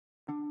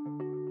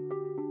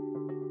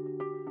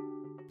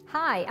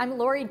Hi, I'm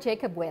Lori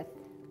Jacobwith,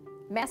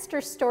 master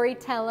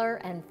storyteller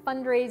and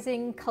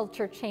fundraising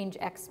culture change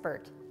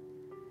expert.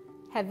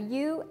 Have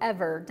you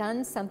ever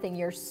done something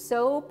you're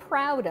so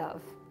proud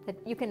of that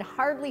you can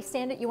hardly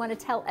stand it, you want to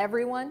tell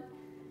everyone?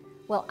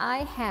 Well,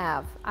 I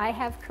have. I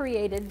have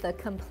created the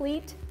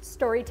complete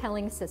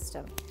storytelling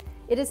system.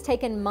 It has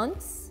taken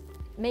months,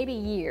 maybe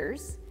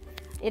years.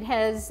 It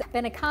has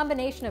been a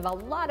combination of a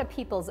lot of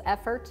people's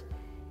effort,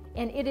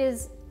 and it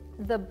is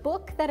the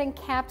book that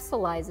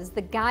encapsulates,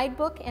 the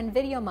guidebook and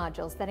video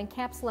modules that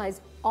encapsulate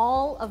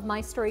all of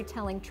my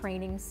storytelling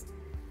trainings,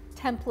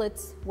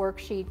 templates,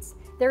 worksheets.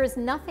 There is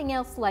nothing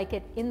else like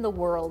it in the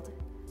world.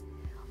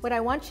 What I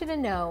want you to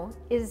know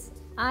is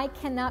I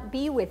cannot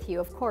be with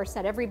you, of course,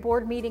 at every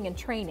board meeting and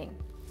training.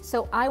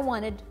 So I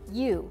wanted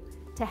you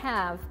to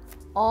have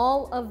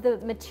all of the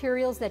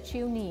materials that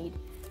you need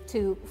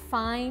to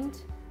find,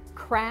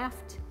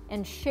 craft,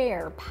 and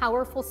share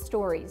powerful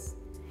stories.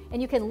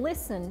 And you can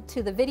listen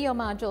to the video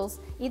modules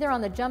either on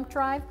the jump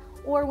drive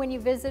or when you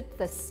visit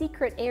the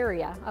secret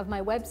area of my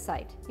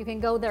website. You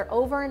can go there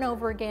over and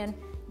over again,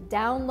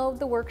 download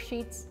the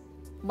worksheets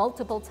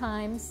multiple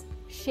times,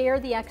 share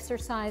the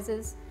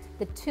exercises,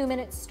 the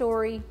 2-minute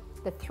story,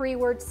 the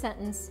 3-word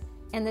sentence,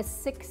 and the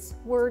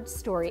 6-word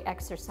story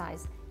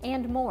exercise,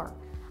 and more.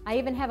 I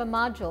even have a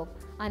module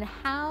on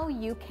how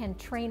you can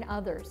train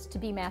others to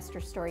be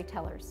master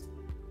storytellers.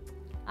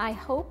 I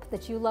hope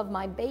that you love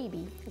my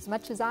baby as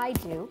much as I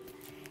do,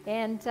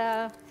 and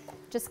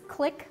just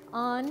click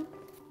on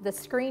the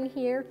screen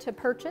here to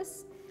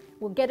purchase.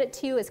 We'll get it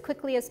to you as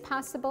quickly as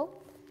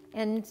possible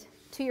and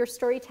to your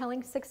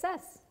storytelling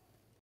success.